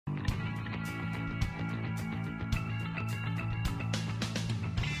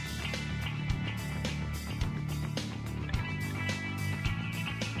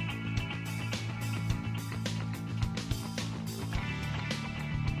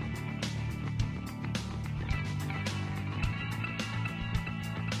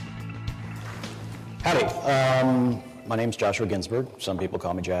Howdy. My name's Joshua Ginsberg. Some people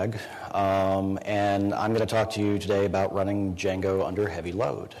call me Jag. And I'm going to talk to you today about running Django under heavy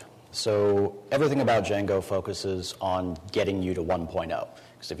load. So everything about Django focuses on getting you to 1.0.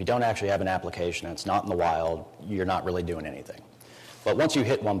 Because if you don't actually have an application and it's not in the wild, you're not really doing anything. But once you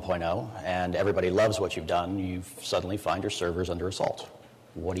hit 1.0 and everybody loves what you've done, you suddenly find your servers under assault.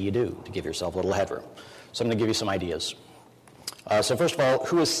 What do you do to give yourself a little headroom? So I'm going to give you some ideas. So first of all,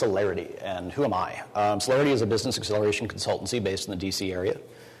 who is Celerity and who am I? Celerity is a business acceleration consultancy based in the DC area.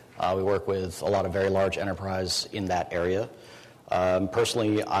 We work with a lot of very large enterprise in that area.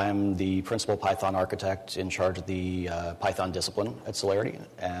 Personally, I'm the principal Python architect in charge of the Python discipline at Celerity,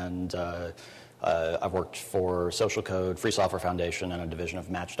 and I've worked for Social Code, Free Software Foundation, and a division of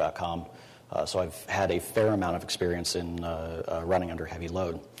Match.com. So I've had a fair amount of experience in running under heavy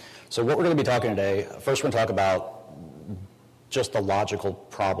load. So what we're going to be talking today, first we're going to talk about just the logical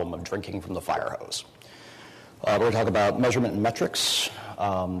problem of drinking from the fire hose. We're going to talk about measurement and metrics,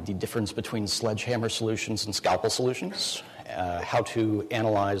 the difference between sledgehammer solutions and scalpel solutions, how to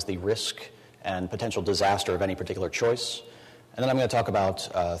analyze the risk and potential disaster of any particular choice. And then I'm going to talk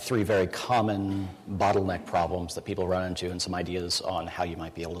about three very common bottleneck problems that people run into and some ideas on how you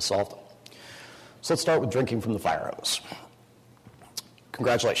might be able to solve them. So let's start with drinking from the fire hose.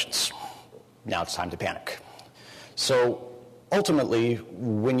 Congratulations. Now it's time to panic. So ultimately,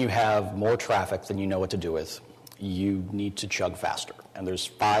 when you have more traffic than you know what to do with, you need to chug faster. And there's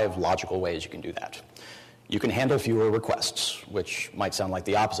 5 logical ways you can do that. You can handle fewer requests, which might sound like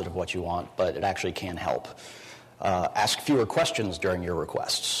the opposite of what you want, but it actually can help. Ask fewer questions during your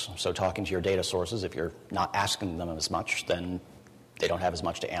requests. So talking to your data sources, if you're not asking them as much, then they don't have as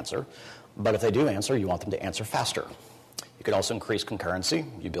much to answer. But if they do answer, you want them to answer faster. You can also increase concurrency.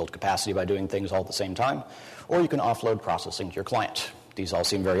 You build capacity by doing things all at the same time. Or you can offload processing to your client. These all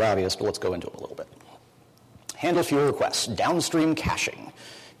seem very obvious, but let's go into it a little bit. Handle fewer requests. Downstream caching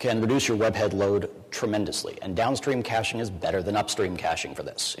can reduce your webhead load tremendously. And downstream caching is better than upstream caching for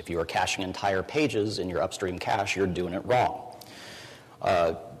this. If you are caching entire pages in your upstream cache, you're doing it wrong.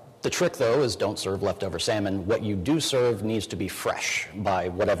 The trick, though, is don't serve leftover salmon. What you do serve needs to be fresh by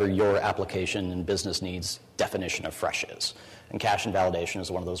whatever your application and business needs definition of fresh is. And cache invalidation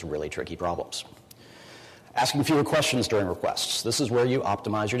is one of those really tricky problems. Asking fewer questions during requests. This is where you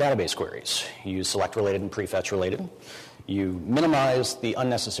optimize your database queries. You use select related and prefetch related. You minimize the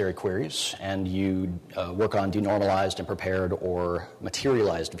unnecessary queries, and you work on denormalized and prepared or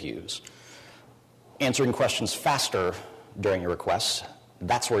materialized views. Answering questions faster during your requests.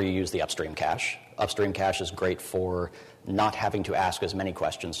 That's where you use the upstream cache. Upstream cache is great for not having to ask as many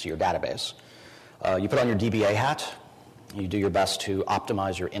questions to your database. You put on your DBA hat. You do your best to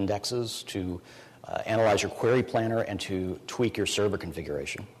optimize your indexes, to analyze your query planner, and to tweak your server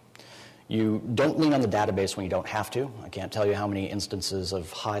configuration. You don't lean on the database when you don't have to. I can't tell you how many instances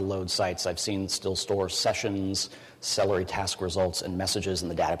of high-load sites I've seen still store sessions, Celery task results, and messages in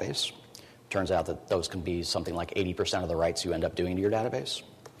the database. Turns out that those can be something like 80% of the writes you end up doing to your database.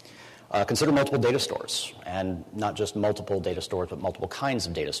 Consider multiple data stores, and not just multiple data stores, but multiple kinds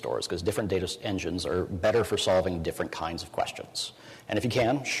of data stores, because different data engines are better for solving different kinds of questions. And if you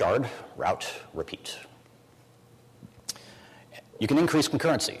can, shard, route, repeat. You can increase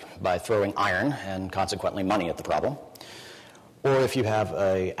concurrency by throwing iron and consequently money at the problem. Or if you have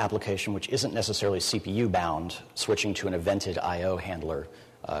an application which isn't necessarily CPU bound, switching to an evented I/O handler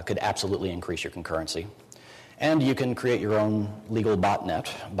could absolutely increase your concurrency. And you can create your own legal botnet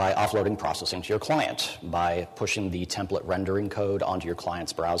by offloading processing to your client, by pushing the template rendering code onto your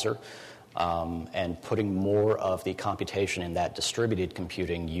client's browser, and putting more of the computation in that distributed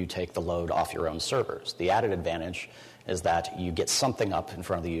computing. You take the load off your own servers. The added advantage is that you get something up in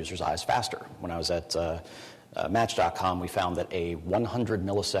front of the user's eyes faster. When I was at Match.com, we found that a 100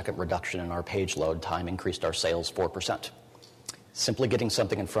 millisecond reduction in our page load time increased our sales 4%. Simply getting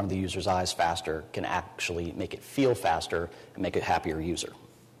something in front of the user's eyes faster can actually make it feel faster and make it a happier user.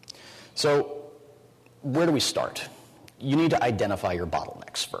 So where do we start? You need to identify your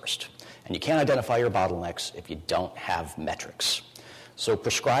bottlenecks first. And you can't identify your bottlenecks if you don't have metrics. So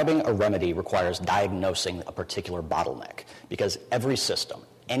prescribing a remedy requires diagnosing a particular bottleneck, because every system,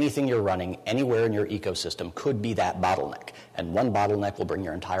 anything you're running anywhere in your ecosystem could be that bottleneck. And one bottleneck will bring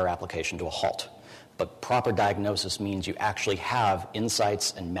your entire application to a halt. But proper diagnosis means you actually have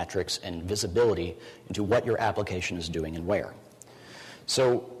insights and metrics and visibility into what your application is doing and where.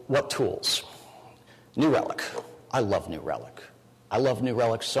 So what tools? New Relic. I love New Relic. I love New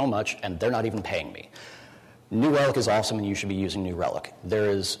Relic so much, and they're not even paying me. New Relic is awesome, and you should be using New Relic. There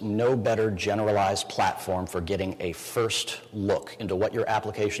is no better generalized platform for getting a first look into what your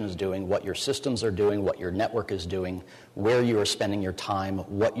application is doing, what your systems are doing, what your network is doing, where you are spending your time,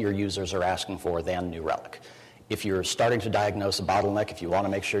 what your users are asking for than New Relic. If you're starting to diagnose a bottleneck, if you want to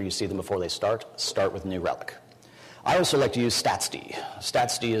make sure you see them before they start with New Relic. I also like to use StatsD.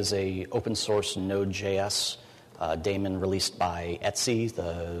 StatsD is an open source Node.js daemon released by Etsy,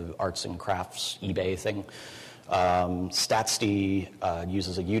 the arts and crafts eBay thing. StatsD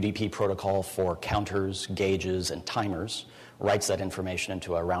uses a UDP protocol for counters, gauges, and timers, writes that information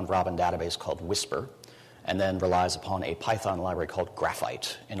into a round-robin database called Whisper, and then relies upon a Python library called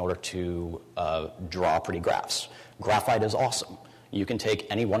Graphite in order to draw pretty graphs. Graphite is awesome. You can take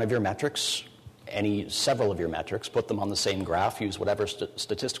any one of your metrics, several of your metrics, put them on the same graph, use whatever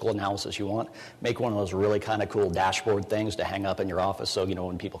statistical analysis you want, make one of those really kind of cool dashboard things to hang up in your office so,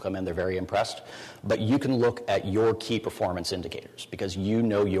 when people come in, they're very impressed. But you can look at your key performance indicators because you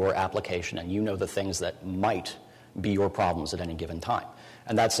know your application and you know the things that might be your problems at any given time.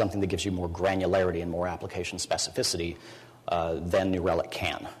 And that's something that gives you more granularity and more application specificity than New Relic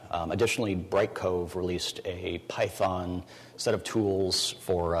can. Additionally, Brightcove released a Python set of tools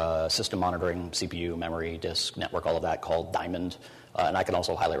for system monitoring, CPU, memory, disk, network, all of that, called Diamond, and I can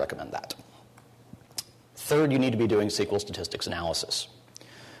also highly recommend that. Third, you need to be doing SQL statistics analysis.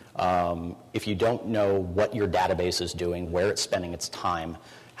 If you don't know what your database is doing, where it's spending its time,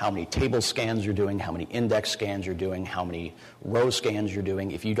 how many table scans you're doing, how many index scans you're doing, how many row scans you're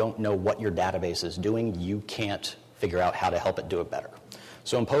doing, if you don't know what your database is doing, you can't figure out how to help it do it better.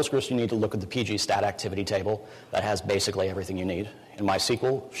 So in Postgres, you need to look at the PG stat activity table. That has basically everything you need. In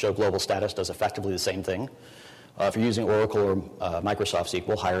MySQL, show global status does effectively the same thing. If you're using Oracle or Microsoft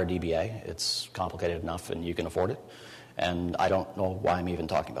SQL, hire a DBA. It's complicated enough and you can afford it. And I don't know why I'm even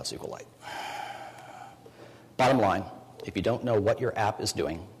talking about SQLite. Bottom line, if you don't know what your app is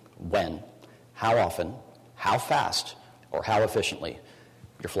doing, when, how often, how fast, or how efficiently,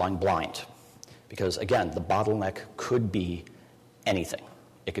 you're flying blind. Because again, the bottleneck could be anything.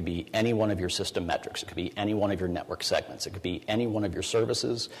 It could be any one of your system metrics. It could be any one of your network segments. It could be any one of your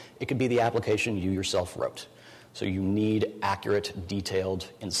services. It could be the application you yourself wrote. So you need accurate, detailed,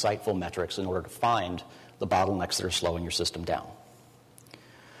 insightful metrics in order to find the bottlenecks that are slowing your system down.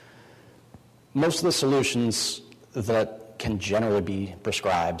 Most of the solutions that can generally be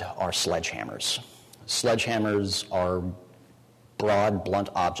prescribed are sledgehammers. Sledgehammers are broad, blunt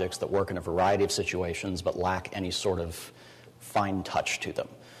objects that work in a variety of situations but lack any sort of fine touch to them.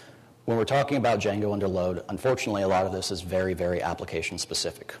 When we're talking about Django under load, unfortunately a lot of this is very, very application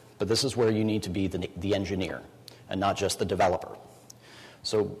specific. But this is where you need to be the engineer and not just the developer.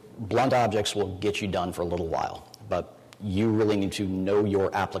 So blunt objects will get you done for a little while, but you really need to know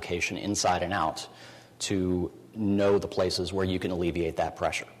your application inside and out to know the places where you can alleviate that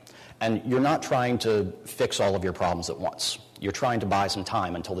pressure. And you're not trying to fix all of your problems at once. You're trying to buy some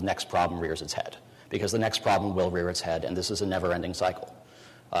time until the next problem rears its head, because the next problem will rear its head, and this is a never-ending cycle.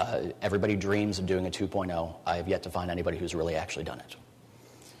 Everybody dreams of doing a 2.0. I have yet to find anybody who's really actually done it.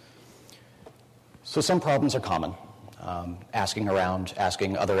 So some problems are common. Asking around,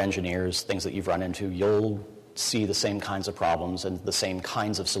 asking other engineers, things that you've run into, you'll see the same kinds of problems and the same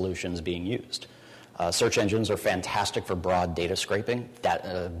kinds of solutions being used. Search engines are fantastic for broad data scraping.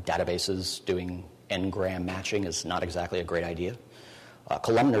 Databases doing n-gram matching is not exactly a great idea.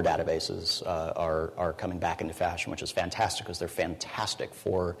 Columnar databases are coming back into fashion, which is fantastic because they're fantastic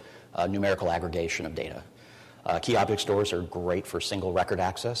for numerical aggregation of data. Key object stores are great for single record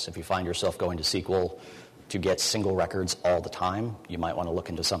access. If you find yourself going to SQL to get single records all the time, you might want to look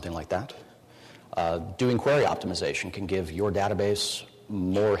into something like that. Doing query optimization can give your database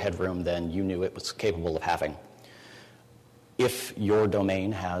more headroom than you knew it was capable of having. If your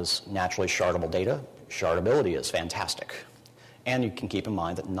domain has naturally shardable data, shardability is fantastic. And you can keep in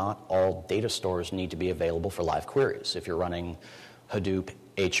mind that not all data stores need to be available for live queries. If you're running Hadoop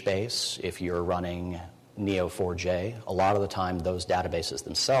HBase, if you're running Neo4j, a lot of the time those databases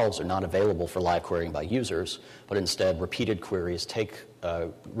themselves are not available for live querying by users, but instead repeated queries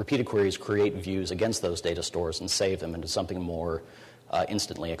create views against those data stores and save them into something more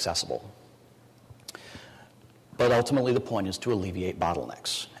instantly accessible. But ultimately the point is to alleviate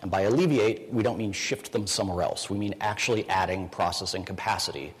bottlenecks. And by alleviate, we don't mean shift them somewhere else. We mean actually adding processing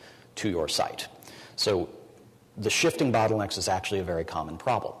capacity to your site. So the shifting bottlenecks is actually a very common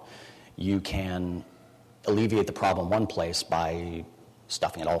problem. You can alleviate the problem one place by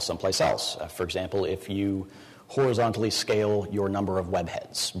stuffing it all someplace else. For example, if you horizontally scale your number of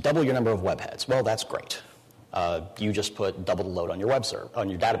webheads, double your number of webheads, well, that's great. You just put double the load on your web server, on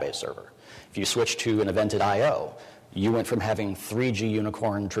your database server. If you switch to an evented I/O, you went from having 3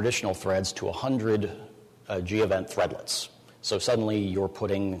 G-Unicorn traditional threads to 100 G-Event threadlets. So suddenly you're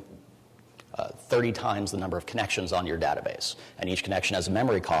putting 30 times the number of connections on your database. And each connection has a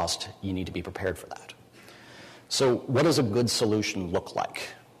memory cost. You need to be prepared for that. So what does a good solution look like?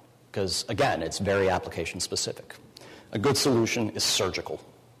 Because, again, it's very application specific. A good solution is surgical.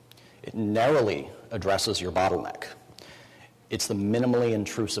 It narrowly addresses your bottleneck. It's the minimally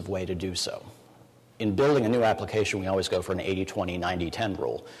intrusive way to do so. In building a new application, we always go for an 80-20, 90-10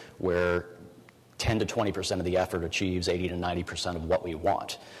 rule, where 10 to 20% of the effort achieves 80 to 90% of what we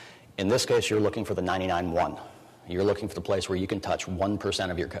want. In this case, you're looking for the 99-1. You're looking for the place where you can touch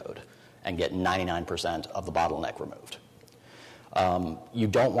 1% of your code and get 99% of the bottleneck removed. You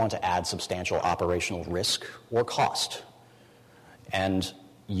don't want to add substantial operational risk or cost. And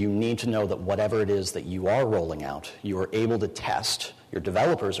you need to know that whatever it is that you are rolling out, you are able to test, your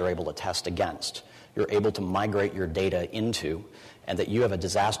developers are able to test against, you're able to migrate your data into, and that you have a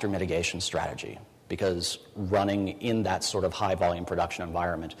disaster mitigation strategy. Because running in that sort of high-volume production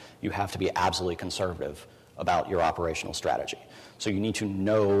environment, you have to be absolutely conservative about your operational strategy. So you need to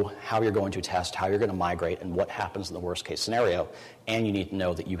know how you're going to test, how you're going to migrate, and what happens in the worst-case scenario, and you need to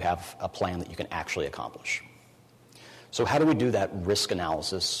know that you have a plan that you can actually accomplish. So how do we do that risk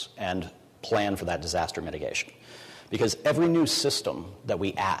analysis and plan for that disaster mitigation? Because every new system that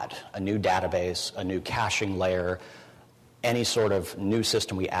we add, a new database, a new caching layer, any sort of new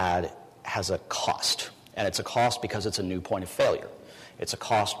system we add has a cost. And it's a cost because it's a new point of failure. It's a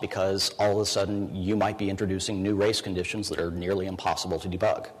cost because all of a sudden you might be introducing new race conditions that are nearly impossible to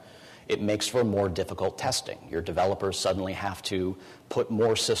debug. It makes for more difficult testing. Your developers suddenly have to put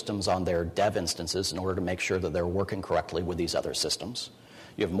more systems on their dev instances in order to make sure that they're working correctly with these other systems.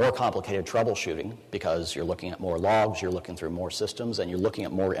 You have more complicated troubleshooting because you're looking at more logs, you're looking through more systems, and you're looking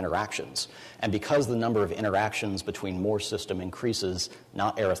at more interactions. And because the number of interactions between more system increases,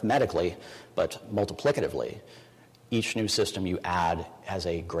 not arithmetically, but multiplicatively, each new system you add has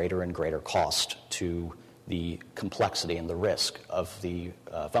a greater and greater cost to the complexity and the risk of the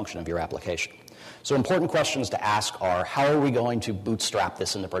function of your application. So important questions to ask are, how are we going to bootstrap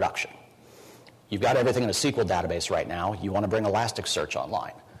this into production? You've got everything in a SQL database right now. You want to bring Elasticsearch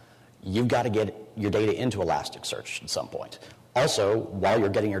online. You've got to get your data into Elasticsearch at some point. Also, while you're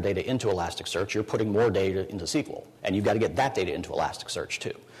getting your data into Elasticsearch, you're putting more data into SQL, and you've got to get that data into Elasticsearch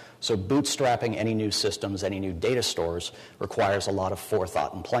too. So bootstrapping any new systems, any new data stores requires a lot of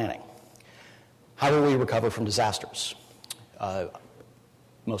forethought and planning. How do we recover from disasters?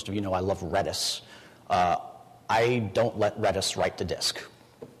 Most of you know I love Redis. I don't let Redis write to disk.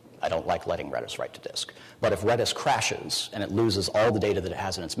 I don't like letting Redis write to disk. But if Redis crashes and it loses all the data that it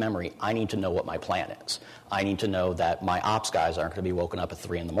has in its memory, I need to know what my plan is. I need to know that my ops guys aren't going to be woken up at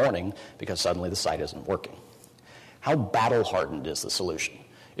 3 in the morning because suddenly the site isn't working. How battle-hardened is the solution?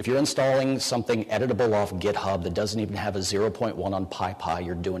 If you're installing something editable off GitHub that doesn't even have a 0.1 on PyPy,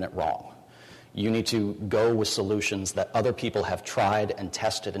 you're doing it wrong. You need to go with solutions that other people have tried and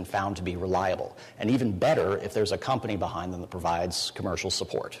tested and found to be reliable. And even better if there's a company behind them that provides commercial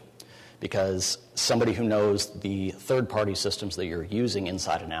support. Because somebody who knows the third-party systems that you're using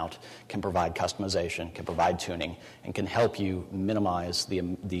inside and out can provide customization, can provide tuning, and can help you minimize the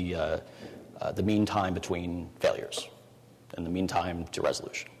mean time between failures and the mean time to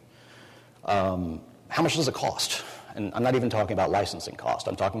resolution. How much does it cost? And I'm not even talking about licensing cost.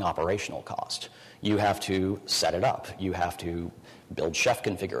 I'm talking operational cost. You have to set it up. You have to build chef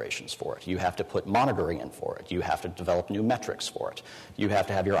configurations for it. You have to put monitoring in for it. You have to develop new metrics for it. You have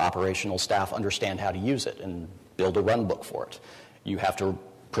to have your operational staff understand how to use it and build a run book for it. You have to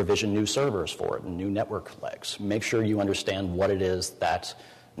provision new servers for it and new network legs. Make sure you understand what it is that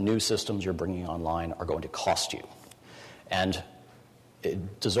new systems you're bringing online are going to cost you. And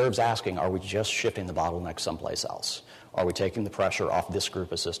it deserves asking, are we just shifting the bottleneck someplace else? Are we taking the pressure off this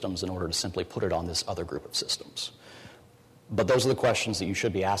group of systems in order to simply put it on this other group of systems? But those are the questions that you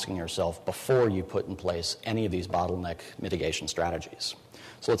should be asking yourself before you put in place any of these bottleneck mitigation strategies.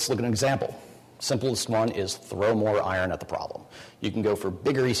 So let's look at an example. Simplest one is throw more iron at the problem. You can go for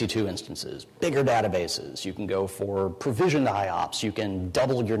bigger EC2 instances, bigger databases. You can go for provisioned IOPS. You can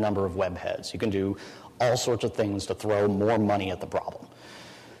double your number of web heads. You can do all sorts of things to throw more money at the problem.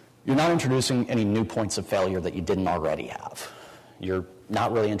 You're not introducing any new points of failure that you didn't already have. You're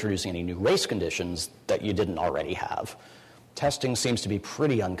not really introducing any new race conditions that you didn't already have. Testing seems to be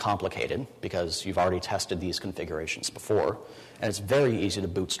pretty uncomplicated because you've already tested these configurations before, and it's very easy to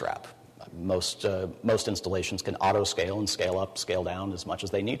bootstrap. Most installations can auto-scale and scale up, scale down as much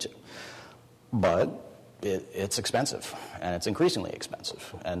as they need to. But it's expensive, and it's increasingly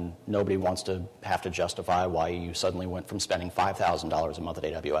expensive, and nobody wants to have to justify why you suddenly went from spending $5,000 a month at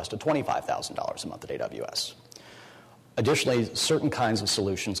AWS to $25,000 a month at AWS. Additionally, certain kinds of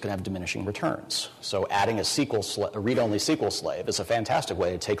solutions can have diminishing returns. So adding a read-only SQL slave is a fantastic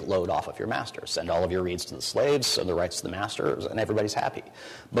way to take load off of your master. Send all of your reads to the slaves, send the writes to the masters, and everybody's happy.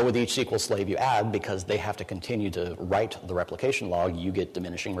 But with each SQL slave you add, because they have to continue to write the replication log, you get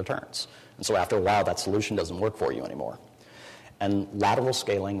diminishing returns. And so after a while, that solution doesn't work for you anymore. And lateral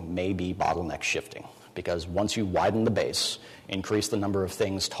scaling may be bottleneck shifting, because once you widen the base, increase the number of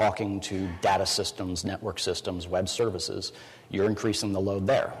things talking to data systems, network systems, web services, you're increasing the load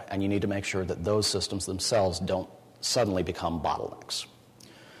there. And you need to make sure that those systems themselves don't suddenly become bottlenecks.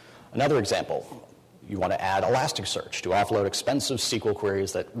 Another example, you want to add Elasticsearch to offload expensive SQL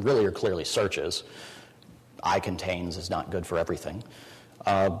queries that really are clearly searches. I-contains is not good for everything.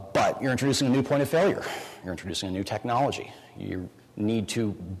 But you're introducing a new point of failure. You're introducing a new technology. You need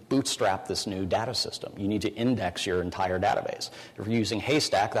to bootstrap this new data system. You need to index your entire database. If you're using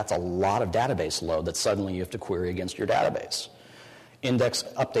Haystack, that's a lot of database load that suddenly you have to query against your database. Index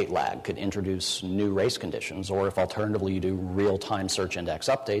update lag could introduce new race conditions, or if alternatively you do real-time search index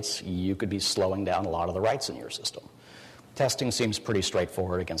updates, you could be slowing down a lot of the writes in your system. Testing seems pretty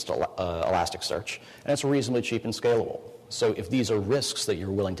straightforward against Elasticsearch, and it's reasonably cheap and scalable. So if these are risks that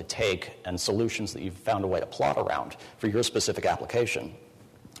you're willing to take and solutions that you've found a way to plot around for your specific application,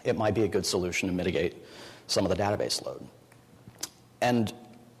 it might be a good solution to mitigate some of the database load. And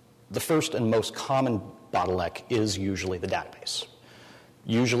the first and most common bottleneck is usually the database.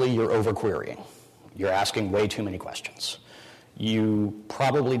 Usually you're over-querying. You're asking way too many questions. You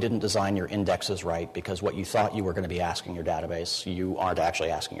probably didn't design your indexes right because what you thought you were going to be asking your database, you aren't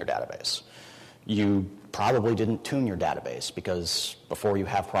actually asking your database. You probably didn't tune your database because before you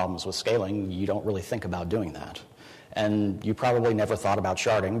have problems with scaling, you don't really think about doing that. And you probably never thought about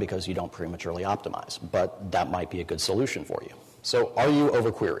sharding because you don't prematurely optimize, but that might be a good solution for you. So are you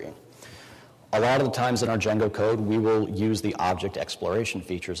over-querying? A lot of the times in our Django code, we will use the object exploration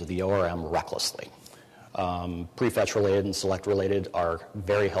features of the ORM recklessly. Prefetch related and select related are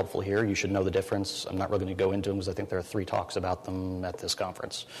very helpful here. You should know the difference. I'm not really going to go into them because I think there are 3 talks about them at this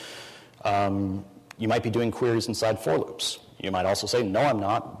conference. You might be doing queries inside for loops. You might also say, no, I'm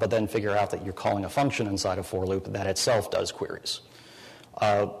not, but then figure out that you're calling a function inside a for loop that itself does queries.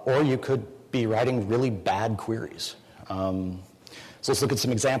 Or you could be writing really bad queries. So let's look at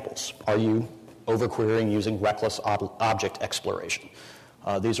some examples. Are you over-querying using reckless object exploration?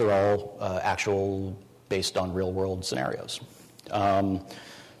 These are all actual based on real-world scenarios.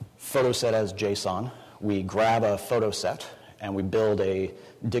 Photo set as JSON. We grab a photo set and we build a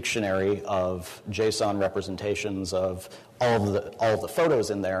dictionary of JSON representations of all of the photos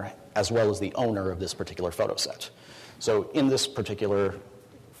in there, as well as the owner of this particular photo set. So in this particular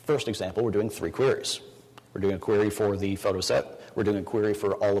first example, we're doing 3 queries. We're doing a query for the photo set, we're doing a query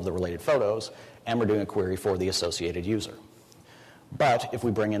for all of the related photos, and we're doing a query for the associated user. But if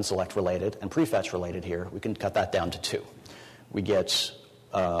we bring in select related and prefetch related here, we can cut that down to 2. We get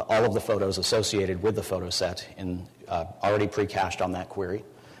all of the photos associated with the photo set in already pre-cached on that query,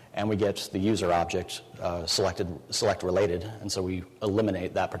 and we get the user object select related, and so we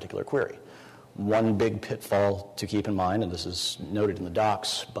eliminate that particular query. One big pitfall to keep in mind, and this is noted in the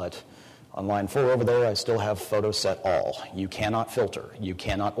docs, but on line 4 over there, I still have photo set all. You cannot filter, you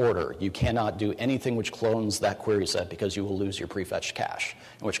cannot order, you cannot do anything which clones that query set because you will lose your prefetched cache,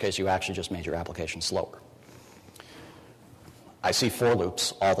 in which case you actually just made your application slower. I see for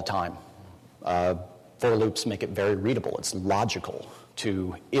loops all the time. For loops make it very readable. It's logical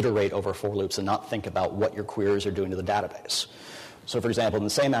to iterate over for loops and not think about what your queries are doing to the database. So for example, in the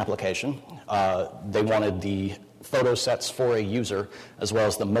same application, they wanted the photo sets for a user as well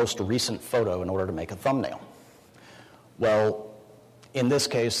as the most recent photo in order to make a thumbnail. Well, in this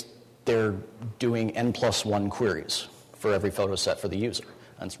case, they're doing n+1 queries for every photo set for the user.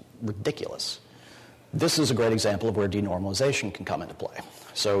 And it's ridiculous. This is a great example of where denormalization can come into play.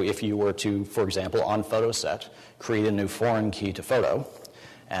 So if you were to, for example, on photo set, create a new foreign key to photo,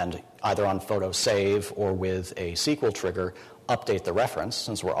 and either on photo save or with a SQL trigger, update the reference.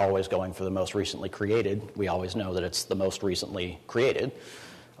 Since we're always going for the most recently created, we always know that it's the most recently created,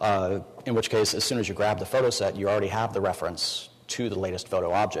 in which case, as soon as you grab the photo set, you already have the reference to the latest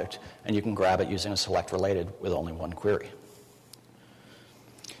photo object, and you can grab it using a select related with only 1 query.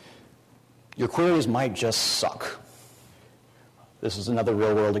 Your queries might just suck. This is another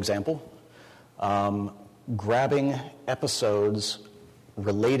real-world example. Grabbing episodes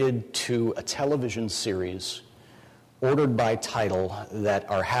related to a television series ordered by title that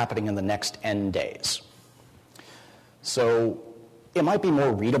are happening in the next N days. So it might be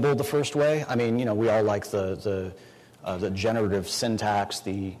more readable the first way. I mean, we all like the generative syntax,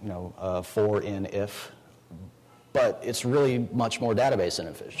 the for, in, if, but it's really much more database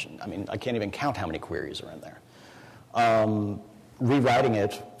inefficient. I mean, I can't even count how many queries are in there. Rewriting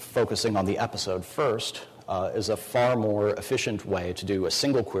it, focusing on the episode first, is a far more efficient way to do a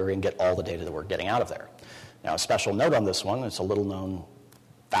single query and get all the data that we're getting out of there. Now, a special note on this one, it's a little known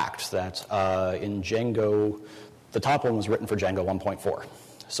fact that in Django, the top one was written for Django 1.4,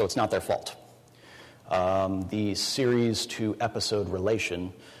 so it's not their fault. The series to episode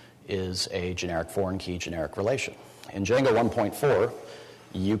relation is a generic foreign key generic relation. In Django 1.4,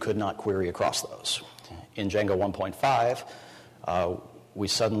 you could not query across those. In Django 1.5, we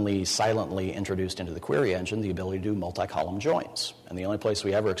suddenly silently introduced into the query engine the ability to do multi-column joins. And the only place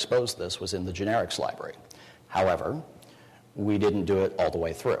we ever exposed this was in the generics library. However, we didn't do it all the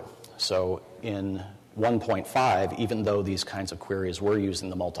way through. So in 1.5, even though these kinds of queries were using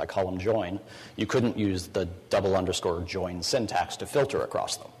the multi-column join, you couldn't use the double underscore join syntax to filter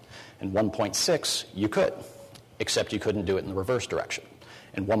across them. In 1.6, you could, except you couldn't do it in the reverse direction.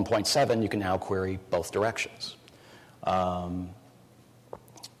 In 1.7, you can now query both directions.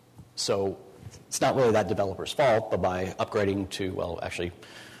 So it's not really that developer's fault, but by upgrading to, well, actually,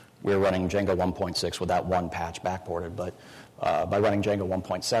 we're running Django 1.6 with that one patch backported, but by running Django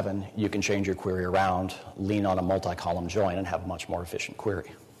 1.7, you can change your query around, lean on a multi-column join, and have a much more efficient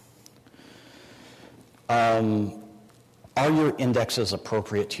query. Are your indexes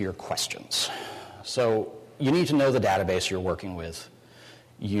appropriate to your questions? So you need to know the database you're working with.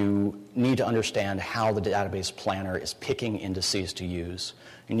 You need to understand how the database planner is picking indices to use.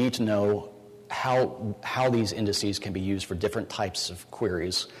 You need to know how these indices can be used for different types of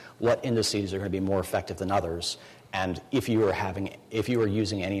queries, what indices are going to be more effective than others, and if you are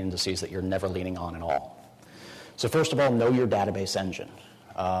using any indices that you're never leaning on at all. So first of all, know your database engine.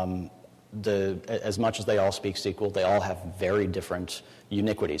 As much as they all speak SQL, they all have very different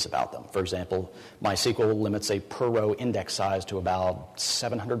uniquities about them. For example, MySQL limits a per row index size to about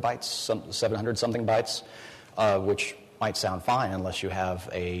 700 bytes, 700 something bytes, which might sound fine unless you have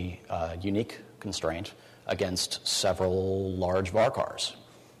a unique constraint against several large varchars.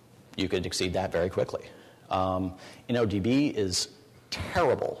 You could exceed that very quickly. InnoDB is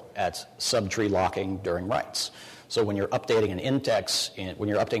terrible at subtree locking during writes. So when you're updating an index in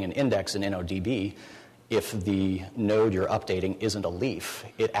InnoDB, if the node you're updating isn't a leaf,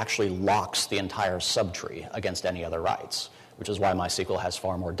 it actually locks the entire subtree against any other writes, which is why MySQL has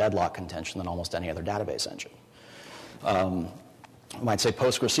far more deadlock contention than almost any other database engine. I might say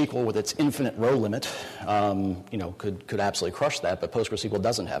PostgreSQL with its infinite row limit, could absolutely crush that, but PostgreSQL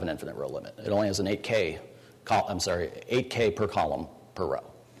doesn't have an infinite row limit. It only has an 8K per column per row.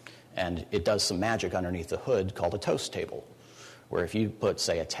 And it does some magic underneath the hood called a toast table, where if you put,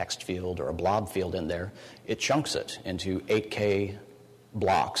 say, a text field or a blob field in there, it chunks it into 8K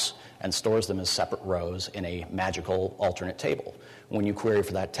blocks and stores them as separate rows in a magical alternate table. When you query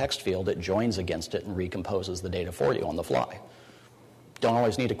for that text field, it joins against it and recomposes the data for you on the fly. Don't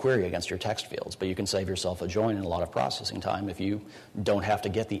always need to query against your text fields, but you can save yourself a join and a lot of processing time if you don't have to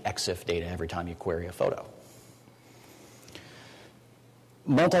get the EXIF data every time you query a photo.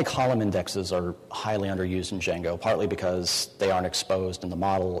 Multi-column indexes are highly underused in Django, partly because they aren't exposed in the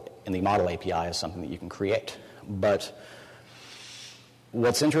model API as something that you can create. But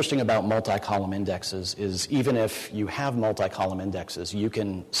what's interesting about multi-column indexes is even if you have multi-column indexes, you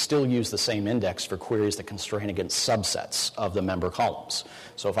can still use the same index for queries that constrain against subsets of the member columns.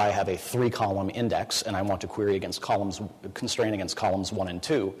 So if I have a 3-column index and I want to query against constrain against columns 1 and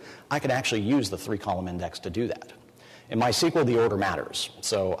 2, I can actually use the 3-column index to do that. In MySQL, the order matters,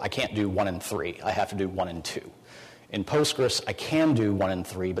 so I can't do 1 and 3. I have to do 1 and 2. In Postgres, I can do 1 and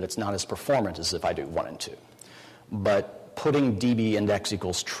 3, but it's not as performant as if I do 1 and 2. But putting db index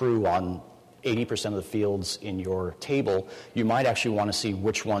equals true on 80% of the fields in your table, you might actually want to see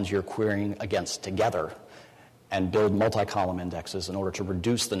which ones you're querying against together and build multi-column indexes in order to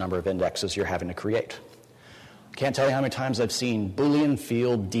reduce the number of indexes you're having to create. I can't tell you how many times I've seen Boolean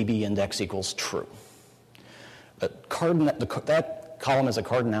field db index equals true. That column has a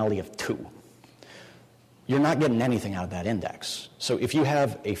cardinality of 2. You're not getting anything out of that index. So if you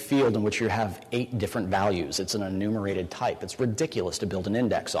have a field in which you have 8 different values, it's an enumerated type, it's ridiculous to build an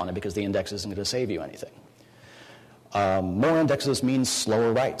index on it because the index isn't going to save you anything. More indexes means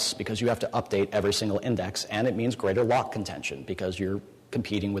slower writes because you have to update every single index, and it means greater lock contention because you're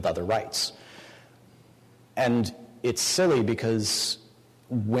competing with other writes. And it's silly because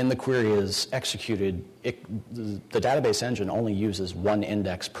when the query is executed, the database engine only uses 1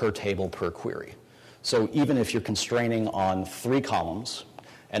 index per table per query. So even if you're constraining on 3 columns,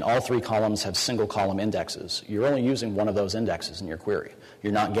 and all 3 columns have single column indexes, you're only using one of those indexes in your query.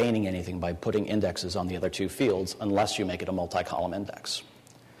 You're not gaining anything by putting indexes on the other 2 fields unless you make it a multi-column index.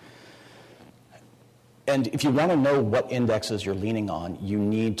 And if you want to know what indexes you're leaning on, you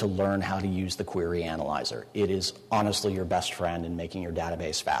need to learn how to use the query analyzer. It is honestly your best friend in making your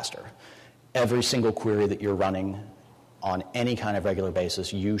database faster. Every single query that you're running on any kind of regular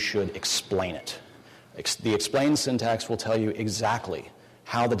basis, you should explain it. The explain syntax will tell you exactly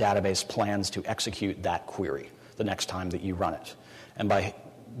how the database plans to execute that query the next time that you run it. And by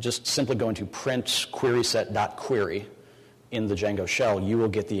just simply going to print queryset.query in the Django shell, you will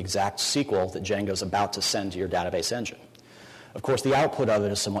get the exact SQL that Django's about to send to your database engine. Of course, the output of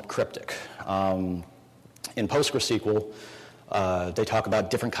it is somewhat cryptic. In PostgreSQL, they talk about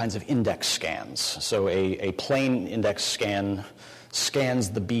different kinds of index scans. So a plain index scan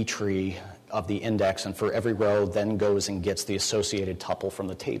scans the B tree of the index, and for every row then goes and gets the associated tuple from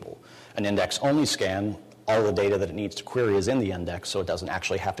the table. An index-only scan, all the data that it needs to query is in the index, so it doesn't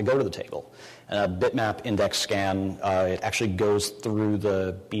actually have to go to the table. And a bitmap index scan, it actually goes through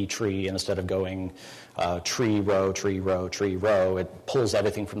the B tree, and instead of going tree, row, tree, row, tree, row, it pulls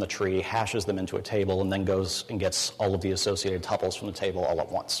everything from the tree, hashes them into a table, and then goes and gets all of the associated tuples from the table all at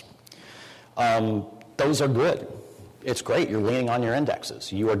once. Those are good. It's great. You're leaning on your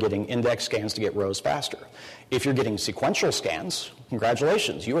indexes. You are getting index scans to get rows faster. If you're getting sequential scans,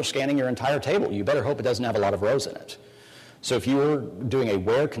 congratulations. You are scanning your entire table. You better hope it doesn't have a lot of rows in it. So if you're doing a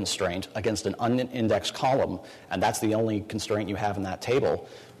where constraint against an unindexed column, and that's the only constraint you have in that table,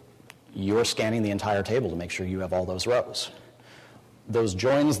 you're scanning the entire table to make sure you have all those rows. Those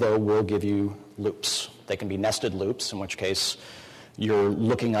joins, though, will give you loops. They can be nested loops, in which case you're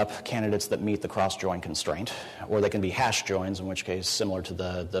looking up candidates that meet the cross-join constraint, or they can be hash joins, in which case, similar to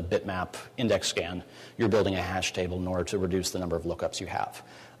the bitmap index scan, you're building a hash table in order to reduce the number of lookups you have.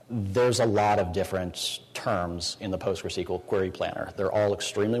 There's a lot of different terms in the PostgreSQL query planner. They're all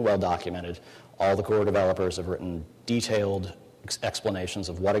extremely well documented. All the core developers have written detailed explanations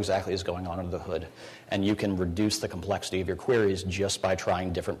of what exactly is going on under the hood, and you can reduce the complexity of your queries just by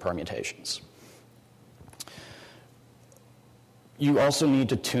trying different permutations. You also need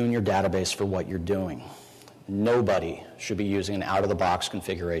to tune your database for what you're doing. Nobody should be using an out-of-the-box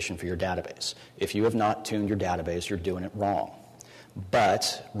configuration for your database. If you have not tuned your database, you're doing it wrong.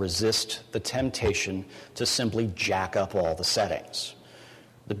 But resist the temptation to simply jack up all the settings.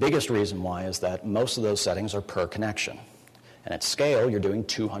 The biggest reason why is that most of those settings are per connection. And at scale, you're doing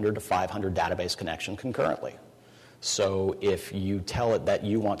 200 to 500 database connections concurrently. So if you tell it that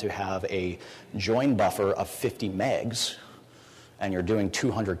you want to have a join buffer of 50 megs, and you're doing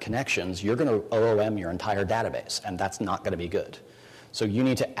 200 connections, you're going to OOM your entire database, and that's not going to be good. So you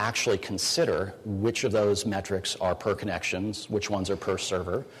need to actually consider which of those metrics are per connections, which ones are per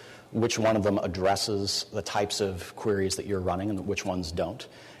server, which one of them addresses the types of queries that you're running and which ones don't,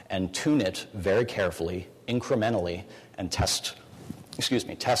 and tune it very carefully, incrementally, and test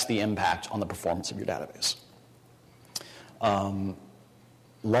the impact on the performance of your database.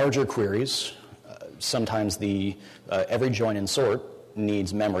 Larger queries, sometimes every join and sort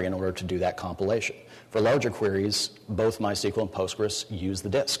needs memory in order to do that compilation. For larger queries, both MySQL and Postgres use the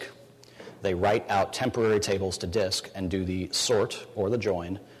disk. They write out temporary tables to disk and do the sort or the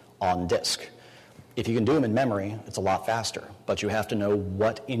join on disk. If you can do them in memory, it's a lot faster, but you have to know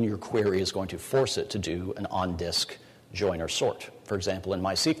what in your query is going to force it to do an on-disk join or sort. For example, in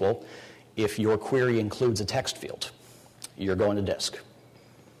MySQL, if your query includes a text field, you're going to disk.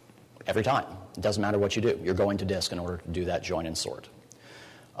 Every time. It doesn't matter what you do. You're going to disk in order to do that join and sort.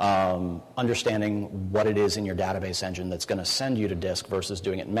 Understanding what it is in your database engine that's going to send you to disk versus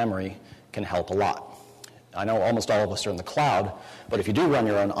doing it in memory can help a lot. I know almost all of us are in the cloud, but if you do run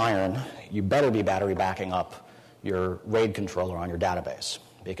your own iron, you better be battery backing up your RAID controller on your database,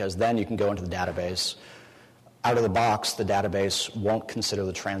 because then you can go into the database. Out of the box, the database won't consider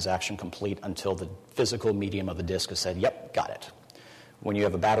the transaction complete until the physical medium of the disk has said, yep, got it. When you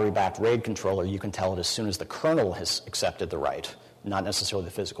have a battery-backed RAID controller, you can tell it as soon as the kernel has accepted the write, not necessarily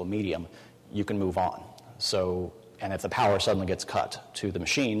the physical medium, you can move on. So, and if the power suddenly gets cut to the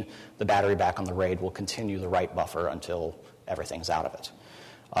machine, the battery back on the RAID will continue the write buffer until everything's out of it.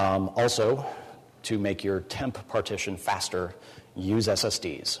 Also, to make your temp partition faster, use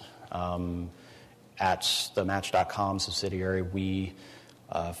SSDs. At the Match.com subsidiary, we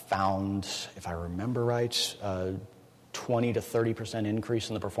found, if I remember right, 20 to 30% increase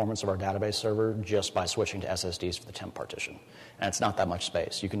in the performance of our database server just by switching to SSDs for the temp partition. And it's not that much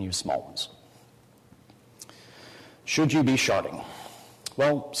space. You can use small ones. Should you be sharding?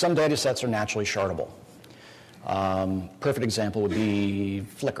 Well, some data sets are naturally shardable. Perfect example would be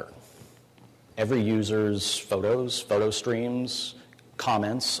Flickr. Every user's photos, photo streams,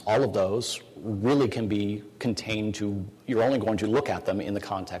 comments, all of those really can be contained to, you're only going to look at them in the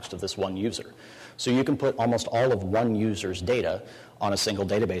context of this one user. So you can put almost all of one user's data on a single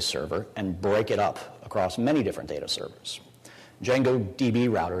database server and break it up across many different data servers. DjangoDB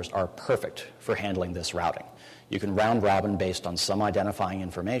routers are perfect for handling this routing. You can round robin based on some identifying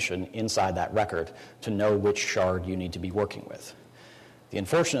information inside that record to know which shard you need to be working with. The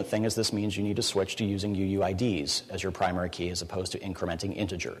unfortunate thing is this means you need to switch to using UUIDs as your primary key as opposed to incrementing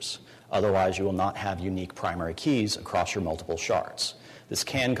integers. Otherwise, you will not have unique primary keys across your multiple shards. This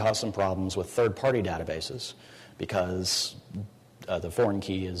can cause some problems with third-party databases because the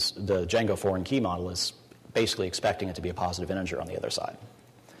Django foreign key model is basically expecting it to be a positive integer on the other side.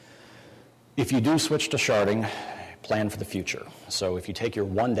 If you do switch to sharding, plan for the future. So if you take your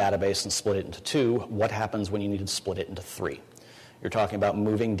one database and split it into two, what happens when you need to split it into three? You're talking about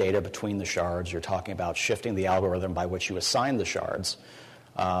moving data between the shards. You're talking about shifting the algorithm by which you assign the shards.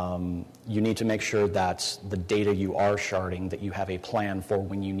 You need to make sure that the data you are sharding, that you have a plan for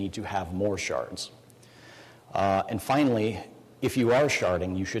when you need to have more shards. And finally, if you are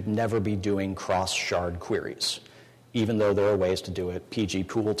sharding, you should never be doing cross-shard queries. Even though there are ways to do it, PG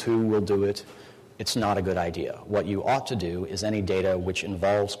Pool 2 will do it, it's not a good idea. What you ought to do is any data which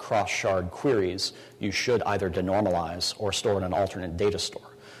involves cross-shard queries, you should either denormalize or store in an alternate data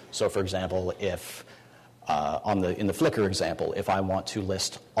store. So for example, if in the Flickr example, if I want to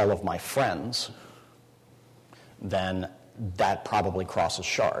list all of my friends, then that probably crosses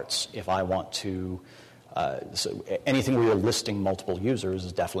shards. If I want to so anything where you're listing multiple users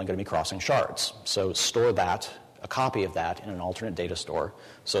is definitely going to be crossing shards. So store that, a copy of that, in an alternate data store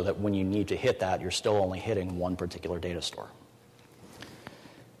so that when you need to hit that, you're still only hitting one particular data store.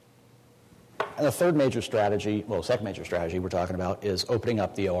 And the second major strategy we're talking about is opening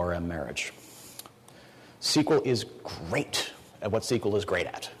up the ORM marriage. SQL is great at what SQL is great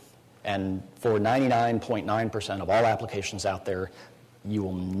at. And for 99.9% of all applications out there, you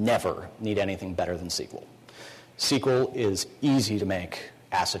will never need anything better than SQL. SQL is easy to make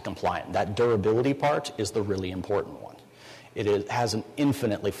ACID compliant. That durability part is the really important one. It has an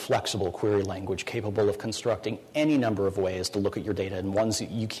infinitely flexible query language capable of constructing any number of ways to look at your data and ones that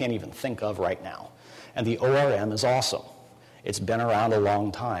you can't even think of right now. And the ORM is awesome. It's been around a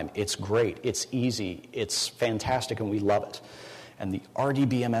long time. It's great. It's easy. It's fantastic, and we love it. And the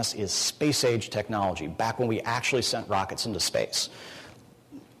RDBMS is space-age technology, back when we actually sent rockets into space.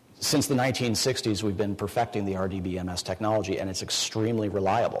 Since the 1960s, we've been perfecting the RDBMS technology, and it's extremely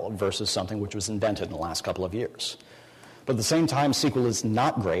reliable versus something which was invented in the last couple of years. But at the same time, SQL is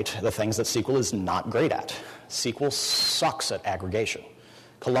not great, the things that SQL is not great at. SQL sucks at aggregation.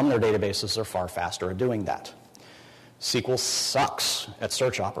 Columnar databases are far faster at doing that. SQL sucks at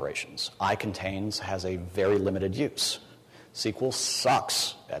search operations. IContains has a very limited use. SQL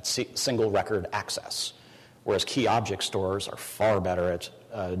sucks at single record access, whereas key object stores are far better at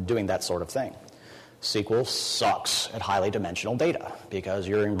doing that sort of thing. SQL sucks at highly dimensional data because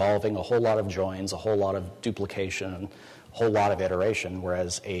you're involving a whole lot of joins, a whole lot of duplication, a whole lot of iteration,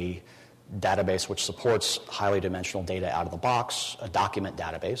 whereas a database which supports highly dimensional data out of the box, a document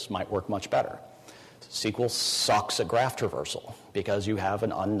database, might work much better. SQL sucks at graph traversal because you have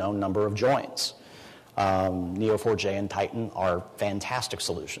an unknown number of joins. Neo4j and Titan are fantastic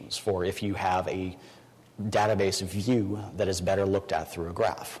solutions for if you have a database view that is better looked at through a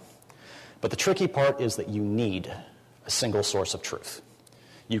graph. But the tricky part is that you need a single source of truth.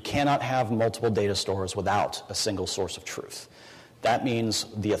 You cannot have multiple data stores without a single source of truth. That means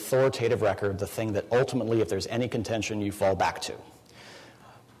the authoritative record, the thing that ultimately, if there's any contention, you fall back to.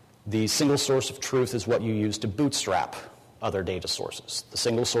 The single source of truth is what you use to bootstrap other data sources. The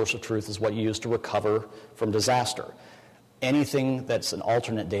single source of truth is what you use to recover from disaster. Anything that's an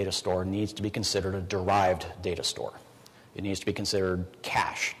alternate data store needs to be considered a derived data store. It needs to be considered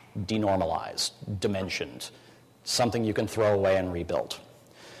cached, denormalized, dimensioned, something you can throw away and rebuild.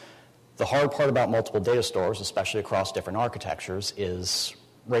 The hard part about multiple data stores, especially across different architectures, is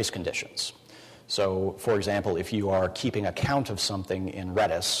race conditions. So, for example, if you are keeping a count of something in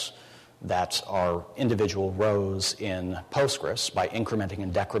Redis that are individual rows in Postgres by incrementing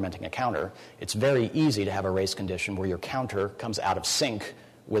and decrementing a counter, it's very easy to have a race condition where your counter comes out of sync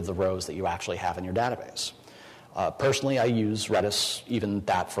with the rows that you actually have in your database. Personally, I use Redis, even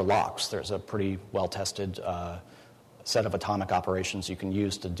that for locks. There's a pretty well-tested set of atomic operations you can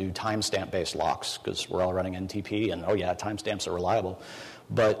use to do timestamp-based locks, because we're all running NTP, and oh yeah, timestamps are reliable.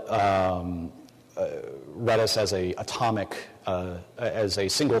 But Redis as a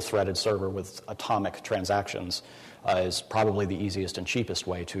single-threaded server with atomic transactions is probably the easiest and cheapest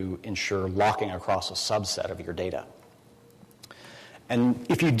way to ensure locking across a subset of your data. And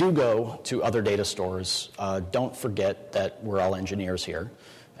if you do go to other data stores, don't forget that we're all engineers here,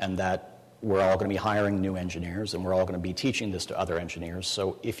 and that we're all going to be hiring new engineers, and we're all going to be teaching this to other engineers.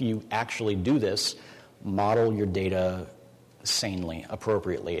 So if you actually do this, model your data sanely,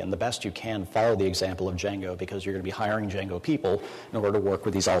 appropriately, and the best you can, follow the example of Django, because you're going to be hiring Django people in order to work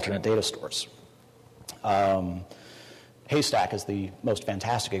with these alternate data stores. Haystack is the most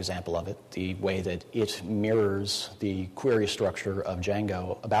fantastic example of it, the way that it mirrors the query structure of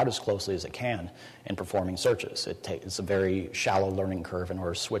Django about as closely as it can in performing searches. It's a very shallow learning curve in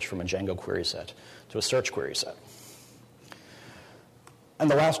order to switch from a Django query set to a search query set.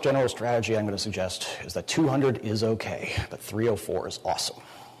 And the last general strategy I'm going to suggest is that 200 is okay, but 304 is awesome.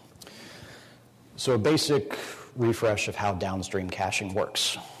 So a basic refresh of how downstream caching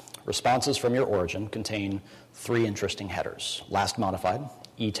works. Responses from your origin contain 3 interesting headers: last modified,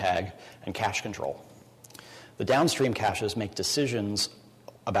 E-tag, and cache control. The downstream caches make decisions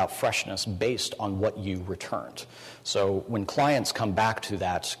about freshness based on what you returned. So when clients come back to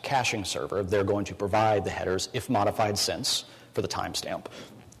that caching server, they're going to provide the headers if modified since for the timestamp,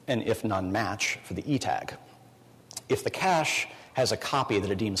 and if none match for the E-tag. If the cache has a copy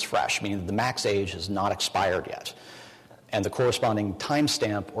that it deems fresh, meaning that the max age has not expired yet, and the corresponding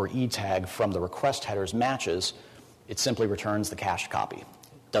timestamp or E-tag from the request headers matches, it simply returns the cached copy.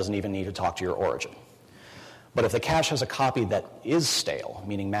 It doesn't even need to talk to your origin. But if the cache has a copy that is stale,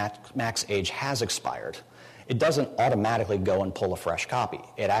 meaning max age has expired, it doesn't automatically go and pull a fresh copy.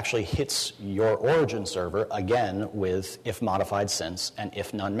 It actually hits your origin server again with if modified since and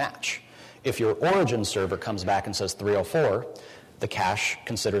if none match. If your origin server comes back and says 304, the cache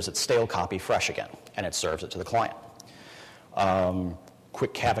considers its stale copy fresh again, and it serves it to the client.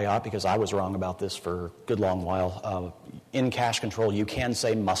 Quick caveat, because I was wrong about this for a good long while. In cache control, you can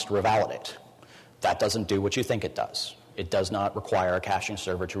say must revalidate. That doesn't do what you think it does. It does not require a caching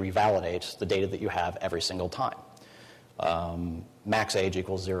server to revalidate the data that you have every single time. Max age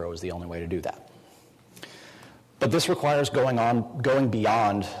equals 0 is the only way to do that. But this requires going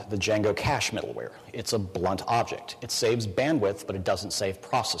beyond the Django cache middleware. It's a blunt object. It saves bandwidth, but it doesn't save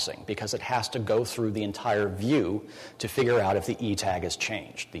processing, because it has to go through the entire view to figure out if the E-tag is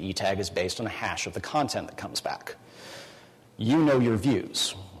changed. The E-tag is based on a hash of the content that comes back. You know your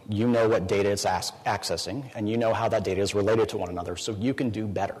views. You know what data it's accessing, and you know how that data is related to one another, so you can do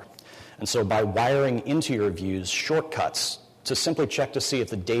better. And so by wiring into your views shortcuts to simply check to see if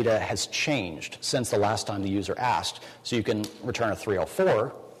the data has changed since the last time the user asked, so you can return a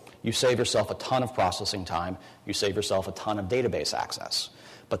 304, you save yourself a ton of processing time, you save yourself a ton of database access.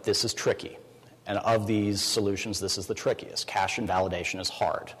 But this is tricky. And of these solutions, this is the trickiest. Cache invalidation is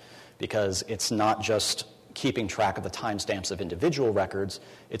hard, because it's not just keeping track of the timestamps of individual records,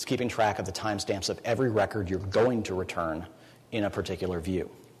 it's keeping track of the timestamps of every record you're going to return in a particular view.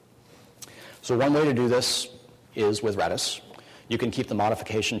 So one way to do this is with Redis. You can keep the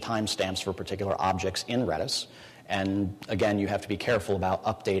modification timestamps for particular objects in Redis. And again, you have to be careful about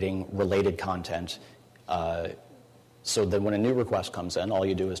updating related content so that when a new request comes in, all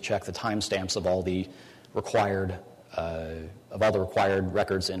you do is check the timestamps of all the required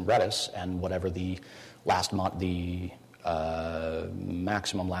records in Redis, and whatever the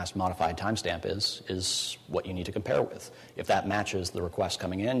maximum last modified timestamp is what you need to compare with. If that matches the request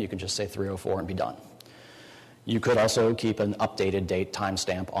coming in, you can just say 304 and be done. You could also keep an updated date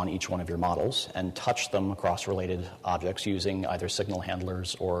timestamp on each one of your models and touch them across related objects using either signal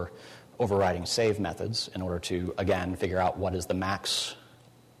handlers or overriding save methods in order to, again, figure out what is the max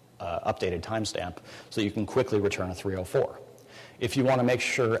updated timestamp so you can quickly return a 304. If you want to make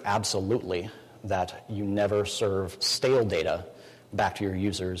sure absolutely that you never serve stale data back to your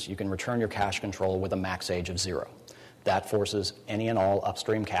users, you can return your cache control with a max age of 0. That forces any and all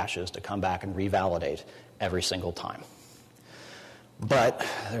upstream caches to come back and revalidate every single time. But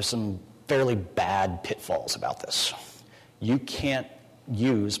there's some fairly bad pitfalls about this. You can't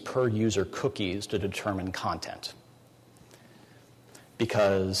use per user cookies to determine content,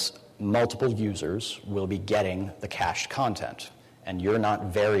 because multiple users will be getting the cached content, and you're not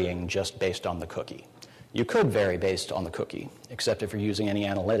varying just based on the cookie. You could vary based on the cookie, except if you're using any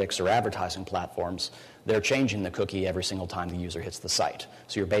analytics or advertising platforms, they're changing the cookie every single time the user hits the site.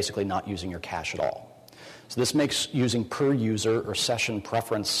 So you're basically not using your cache at all. So this makes using per user or session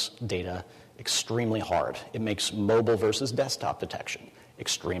preference data extremely hard. It makes mobile versus desktop detection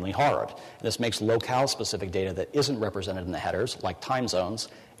extremely hard. And this makes locale-specific data that isn't represented in the headers, like time zones,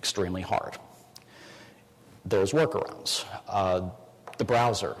 extremely hard. there's workarounds. The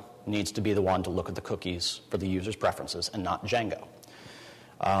browser needs to be the one to look at the cookies for the user's preferences and not Django.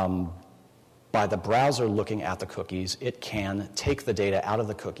 By the browser looking at the cookies, it can take the data out of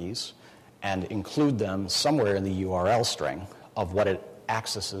the cookies and include them somewhere in the URL string of what it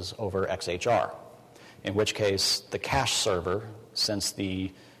accesses over XHR, in which case the cache server, since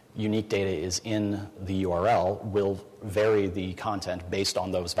the unique data is in the URL, will vary the content based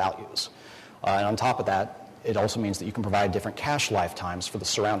on those values. And on top of that, it also means that you can provide different cache lifetimes for the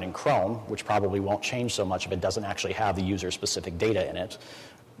surrounding Chrome, which probably won't change so much if it doesn't actually have the user-specific data in it,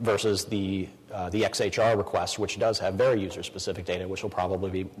 versus the XHR request, which does have very user-specific data, which will probably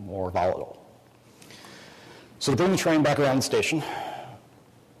be more volatile. So to bring the train back around the station,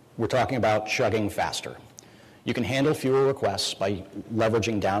 we're talking about chugging faster. You can handle fewer requests by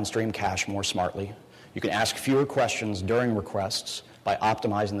leveraging downstream cache more smartly. You can ask fewer questions during requests by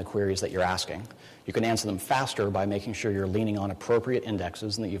optimizing the queries that you're asking. You can answer them faster by making sure you're leaning on appropriate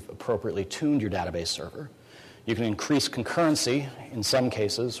indexes and that you've appropriately tuned your database server. You can increase concurrency in some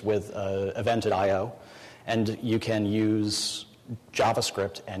cases with evented I/O, and you can use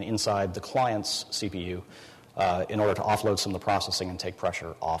JavaScript and inside the client's CPU in order to offload some of the processing and take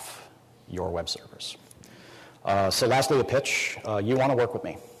pressure off your web servers. So lastly, the pitch. You want to work with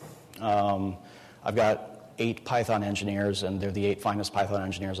me. I've got 8 Python engineers, and they're the 8 finest Python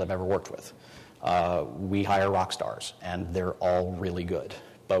engineers I've ever worked with. We hire rock stars, and they're all really good.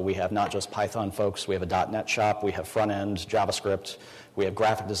 But we have not just Python folks. We have a .NET shop. We have front-end, JavaScript. We have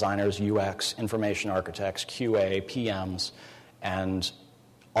graphic designers, UX, information architects, QA, PMs, and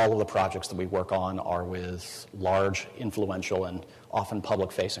all of the projects that we work on are with large, influential, and often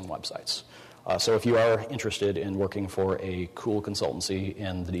public-facing websites. So if you are interested in working for a cool consultancy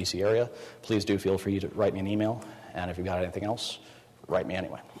in the DC area, please do feel free to write me an email. And if you've got anything else, write me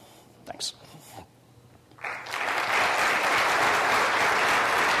anyway. Thanks.